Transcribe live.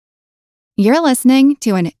You're listening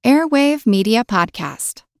to an Airwave Media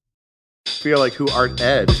Podcast. I feel like who art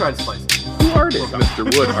Ed? We'll try to spice it. Who art is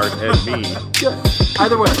Mr. Wood art Ed me? Good.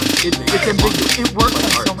 Either way, it's ambiguous. It works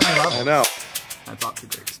on so many levels. I know. That's off to a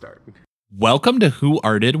great start. Welcome to Who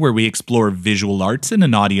Arted, where we explore visual arts in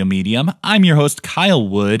an audio medium. I'm your host, Kyle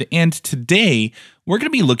Wood, and today we're going to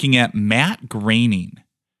be looking at Matt Groening.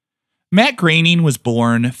 Matt Groening was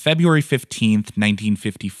born February 15th,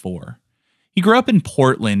 1954. He grew up in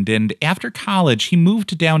Portland, and after college, he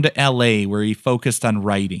moved down to LA, where he focused on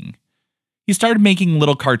writing. He started making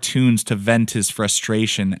little cartoons to vent his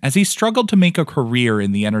frustration as he struggled to make a career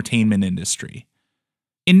in the entertainment industry.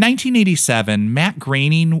 In 1987, Matt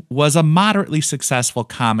Groening was a moderately successful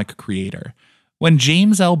comic creator when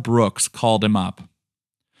James L. Brooks called him up.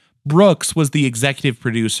 Brooks was the executive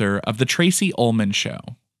producer of The Tracey Ullman Show.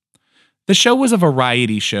 The show was a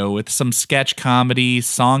variety show with some sketch comedy,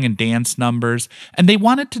 song and dance numbers, and they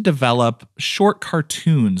wanted to develop short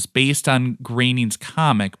cartoons based on Groening's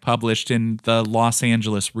comic published in the Los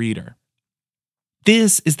Angeles Reader.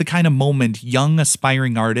 This is the kind of moment young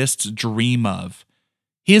aspiring artists dream of.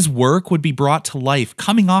 His work would be brought to life,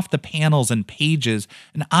 coming off the panels and pages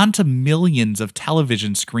and onto millions of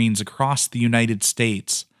television screens across the United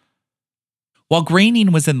States. While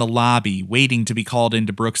Groening was in the lobby waiting to be called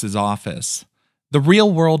into Brooks's office, the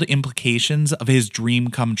real-world implications of his dream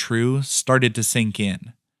come true started to sink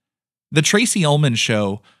in. The Tracey Ullman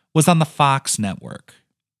Show was on the Fox network.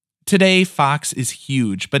 Today, Fox is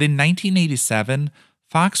huge, but in 1987,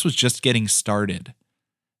 Fox was just getting started.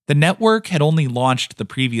 The network had only launched the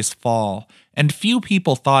previous fall, and few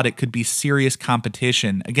people thought it could be serious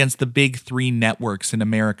competition against the big three networks in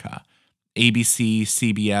America: ABC,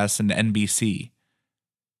 CBS, and NBC.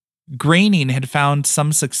 Groening had found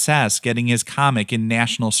some success getting his comic in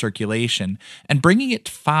national circulation, and bringing it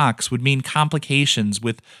to Fox would mean complications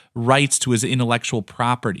with rights to his intellectual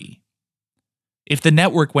property. If the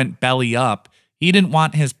network went belly up, he didn't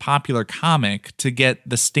want his popular comic to get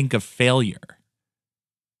the stink of failure.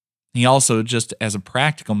 He also, just as a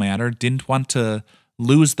practical matter, didn't want to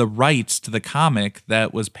lose the rights to the comic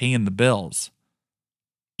that was paying the bills.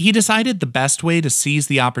 He decided the best way to seize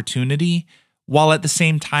the opportunity, while at the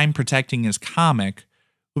same time protecting his comic,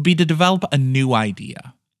 would be to develop a new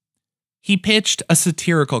idea. He pitched a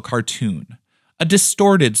satirical cartoon, a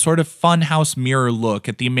distorted sort of funhouse mirror look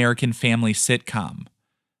at the American family sitcom.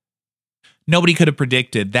 Nobody could have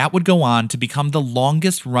predicted that would go on to become the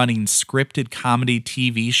longest-running scripted comedy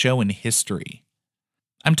TV show in history.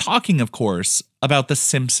 I'm talking, of course, about The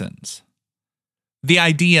Simpsons. The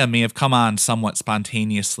idea may have come on somewhat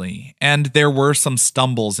spontaneously, and there were some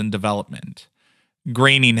stumbles in development.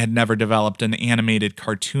 Groening had never developed an animated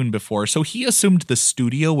cartoon before, so he assumed the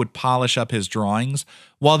studio would polish up his drawings,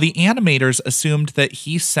 while the animators assumed that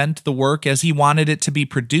he sent the work as he wanted it to be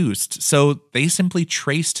produced, so they simply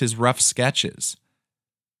traced his rough sketches.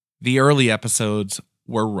 The early episodes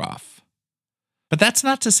were rough. But that's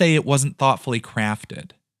not to say it wasn't thoughtfully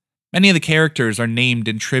crafted. Many of the characters are named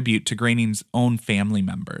in tribute to Groening's own family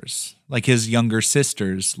members, like his younger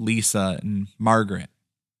sisters, Lisa and Margaret.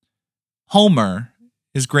 Homer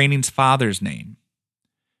is Groening's father's name.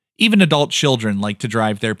 Even adult children like to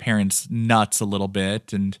drive their parents nuts a little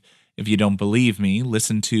bit, and if you don't believe me,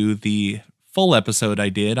 listen to the full episode I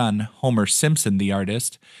did on Homer Simpson the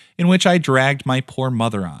artist, in which I dragged my poor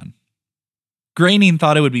mother on. Groening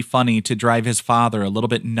thought it would be funny to drive his father a little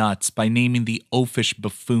bit nuts by naming the oafish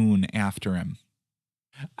buffoon after him.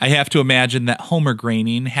 I have to imagine that Homer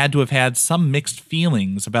Groening had to have had some mixed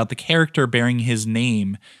feelings about the character bearing his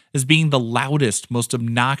name as being the loudest, most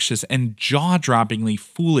obnoxious, and jaw-droppingly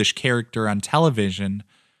foolish character on television,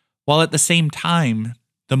 while at the same time,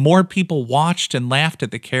 the more people watched and laughed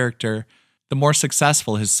at the character, the more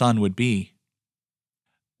successful his son would be.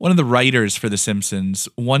 One of the writers for The Simpsons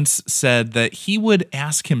once said that he would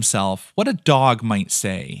ask himself what a dog might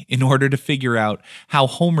say in order to figure out how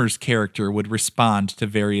Homer's character would respond to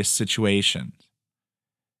various situations.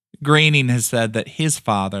 Groening has said that his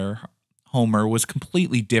father, Homer, was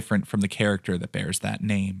completely different from the character that bears that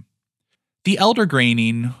name. The elder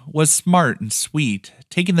Groening was smart and sweet,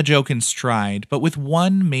 taking the joke in stride, but with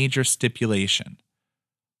one major stipulation.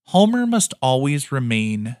 Homer must always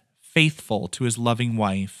remain faithful to his loving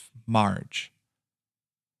wife, Marge.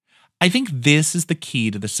 I think this is the key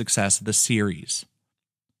to the success of the series.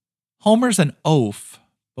 Homer's an oaf,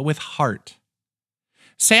 but with heart.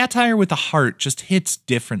 Satire with a heart just hits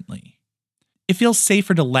differently. It feels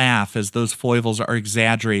safer to laugh as those foibles are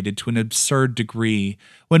exaggerated to an absurd degree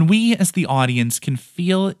when we as the audience can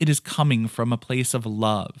feel it is coming from a place of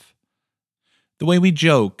love. The way we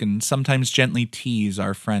joke and sometimes gently tease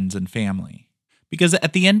our friends and family. Because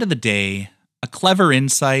at the end of the day, a clever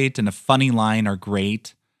insight and a funny line are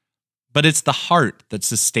great, but it's the heart that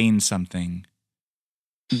sustains something.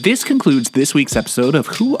 This concludes this week's episode of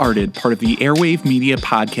Who Arted, part of the Airwave Media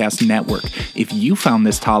Podcast Network. If you found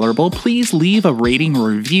this tolerable, please leave a rating or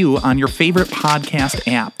review on your favorite podcast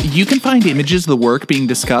app. You can find images of the work being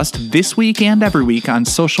discussed this week and every week on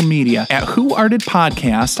social media at Who Arted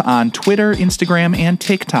Podcast on Twitter, Instagram, and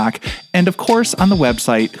TikTok, and of course on the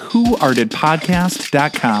website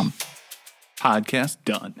whoartedpodcast.com. Podcast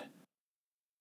done.